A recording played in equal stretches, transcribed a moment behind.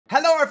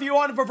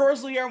everyone,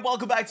 Veluza here, and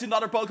welcome back to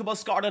another Pokémon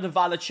Scarlet and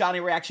Violet Shiny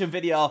reaction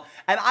video.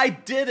 And I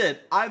did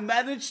it! I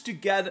managed to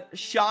get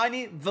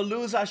Shiny,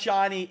 Veluza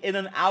Shiny in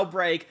an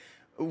Outbreak,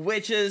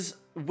 which is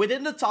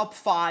within the top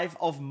 5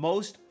 of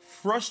most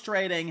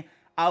frustrating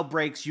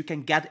Outbreaks you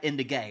can get in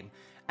the game.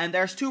 And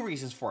there's two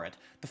reasons for it.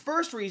 The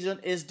first reason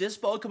is this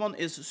Pokemon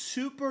is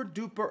super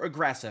duper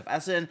aggressive.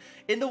 As in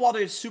the water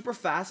it's super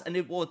fast and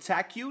it will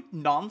attack you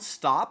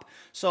non-stop.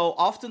 So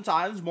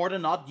oftentimes, more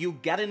than not, you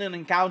get in an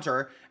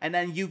encounter and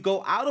then you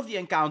go out of the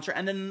encounter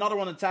and then another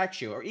one attacks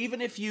you. Or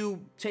even if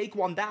you take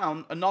one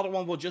down, another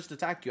one will just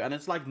attack you and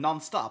it's like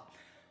non-stop.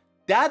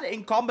 That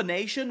in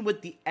combination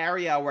with the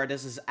area where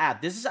this is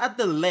at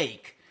the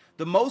lake.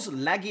 The most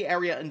laggy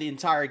area in the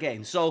entire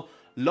game. So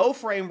low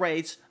frame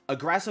rates,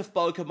 aggressive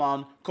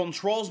Pokemon,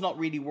 controls not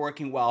really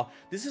working well.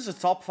 This is a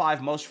top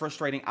 5 most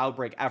frustrating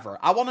Outbreak ever.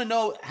 I want to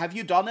know, have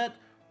you done it?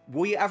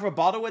 Will you ever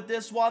bother with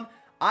this one?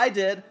 I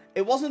did.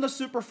 It wasn't a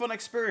super fun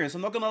experience,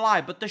 I'm not gonna lie,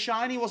 but the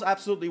shiny was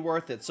absolutely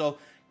worth it. So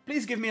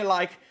please give me a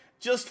like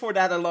just for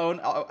that alone.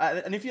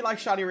 And if you like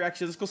shiny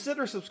reactions,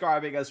 consider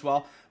subscribing as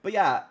well. But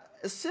yeah,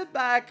 sit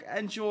back,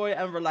 enjoy,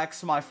 and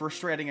relax my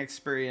frustrating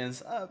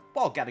experience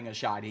while getting a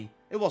shiny.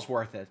 It was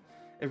worth it.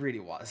 It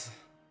really was.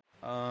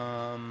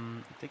 I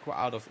think we're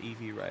out of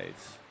EV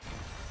raids.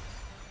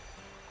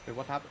 Wait,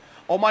 what happened?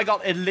 Oh my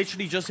god, it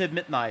literally just hit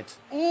midnight.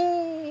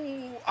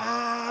 Ooh,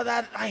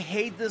 I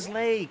hate this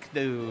lake,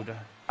 dude.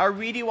 I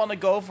really want to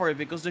go for it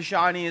because the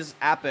shiny is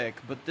epic,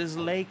 but this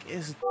lake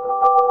is...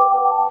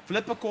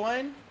 Flip a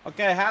coin?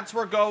 Okay, heads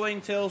we're going,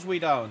 tails we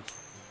don't.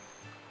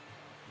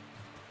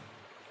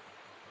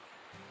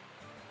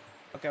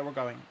 Okay, we're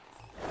going.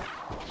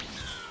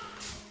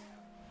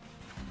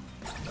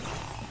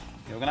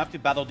 We're gonna have to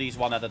battle these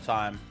one at a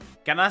time.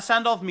 Can I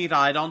send off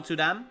Miraidon to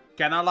them?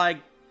 Can I like...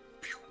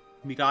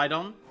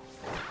 Miraidon?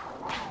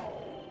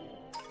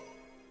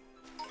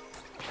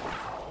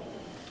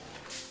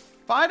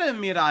 Fight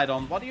him,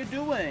 Miraidon. What are you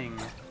doing?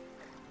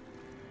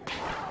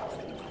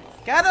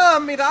 Get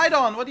him,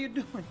 Miraidon. What are you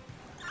doing?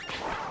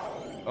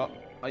 Oh,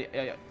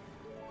 yeah.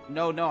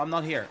 No, I'm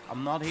not here.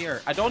 I'm not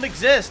here. I don't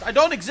exist. I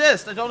don't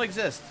exist. I don't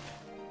exist.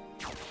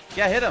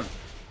 Yeah, hit him.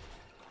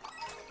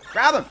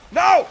 Grab him.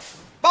 No!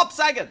 Bob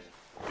Saget!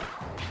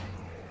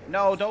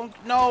 No, don't.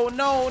 No. You.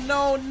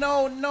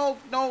 No.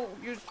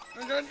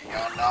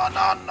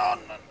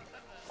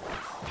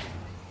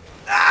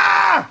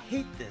 Ah! I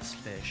hate this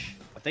fish.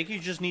 I think you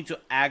just need to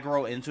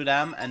aggro into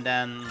them and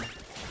then.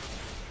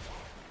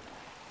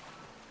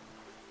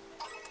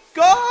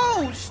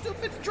 Go!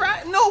 Stupid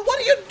dragon. No, what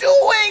are you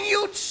doing,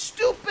 you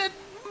stupid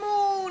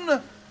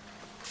moon?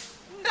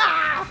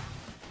 Nah!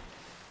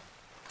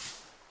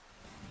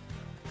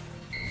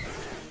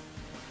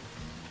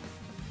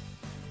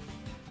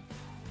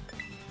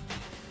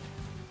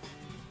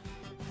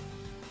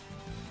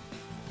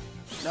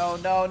 No.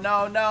 No!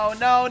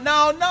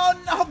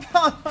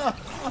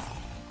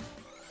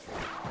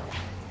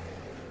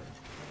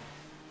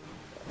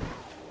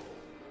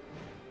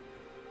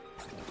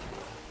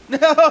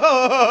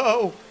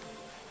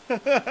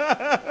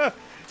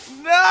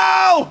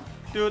 No!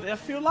 Dude, I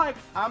feel like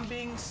I'm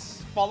being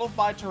followed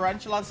by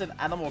tarantulas in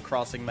Animal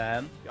Crossing,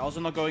 man. You're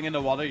also not going in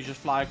the water, you just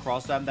fly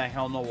across them, then hit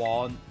on the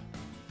wall and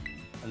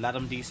let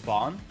them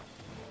despawn.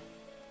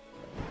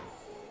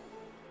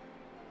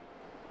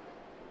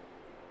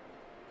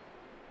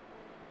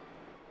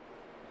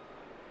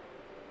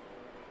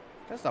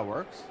 I guess that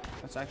works.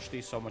 That's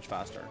actually so much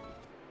faster.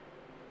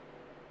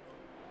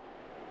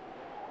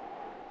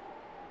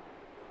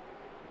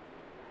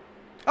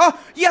 Oh,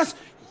 yes!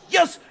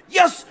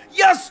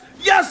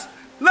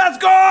 Let's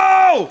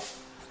go!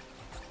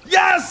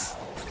 Yes!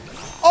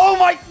 Oh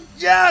my,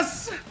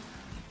 yes!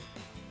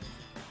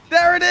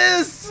 There it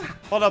is!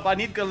 Hold up, I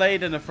need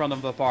Gallade in the front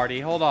of the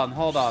party. Hold on.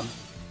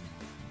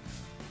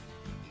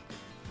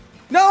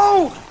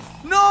 No!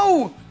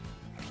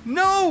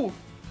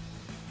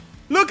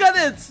 Look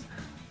at it!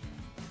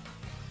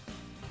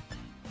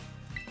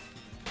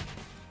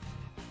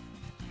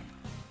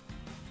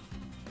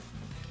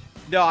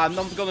 No, I'm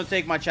not gonna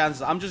take my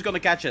chances. I'm just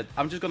gonna catch it.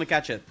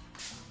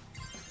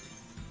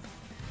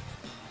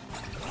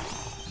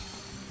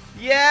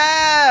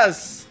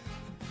 Yes!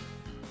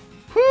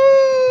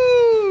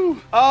 Woo!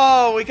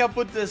 Oh, we can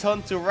put this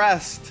hunt to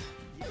rest.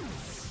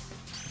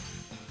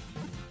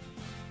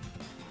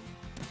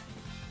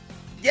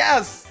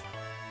 Yes!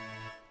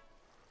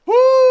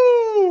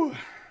 Woo!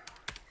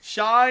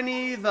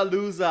 Shiny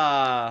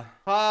Veluza.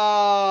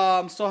 Ah,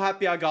 I'm so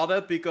happy I got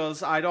it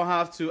because I don't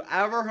have to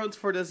ever hunt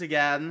for this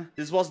again.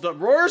 This was the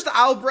worst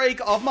Outbreak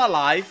of my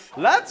life.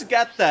 Let's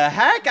get the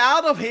heck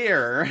out of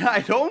here. I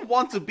don't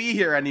want to be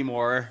here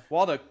anymore.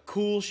 What a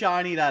cool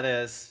shiny that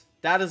is.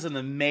 That is an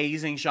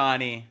amazing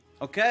shiny.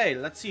 Okay,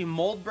 let's see.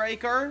 Mold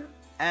Breaker.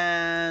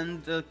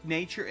 And the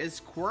nature is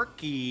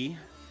quirky.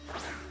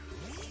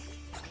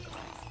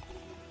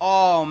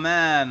 Oh,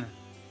 man.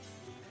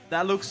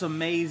 That looks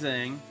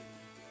amazing.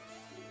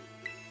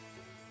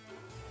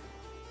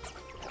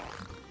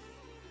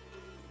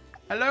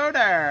 Hello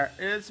there,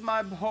 it's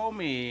my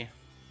homie.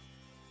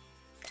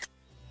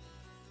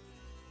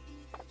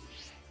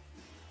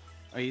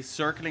 He's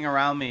circling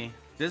around me.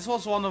 This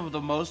was one of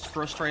the most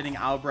frustrating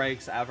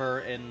outbreaks ever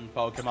in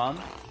Pokemon.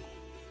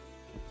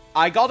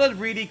 I got it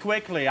really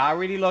quickly. I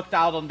really looked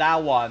out on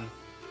that one.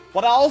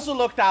 What I also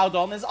looked out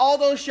on is all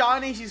those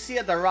shinies you see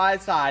at the right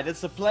side.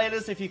 It's a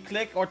playlist. If you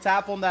click or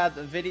tap on that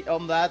video,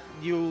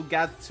 you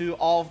get to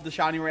all of the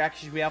shiny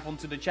reactions we have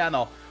onto the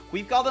channel.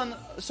 We've gotten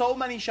so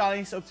many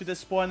shinies up to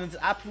this point, and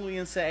it's absolutely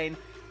insane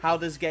how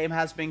this game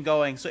has been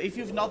going. So if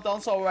you've not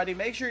done so already,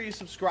 make sure you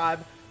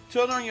subscribe.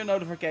 Turn on your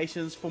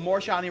notifications for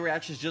more shiny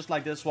reactions just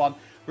like this one.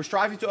 We're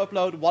striving to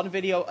upload 1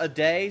 video a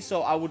day,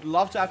 so I would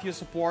love to have your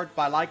support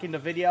by liking the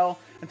video.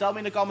 And tell me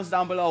in the comments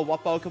down below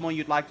what Pokemon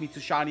you'd like me to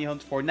shiny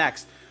hunt for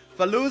next.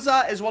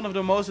 Veluza is one of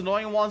the most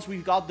annoying ones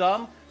we've got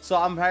done, so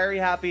I'm very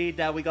happy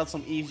that we got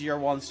some easier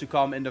ones to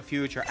come in the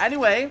future.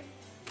 Anyway,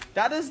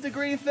 that is the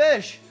green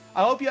fish.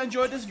 I hope you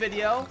enjoyed this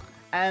video,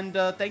 and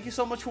thank you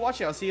so much for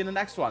watching. I'll see you in the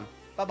next one.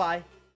 Bye-bye.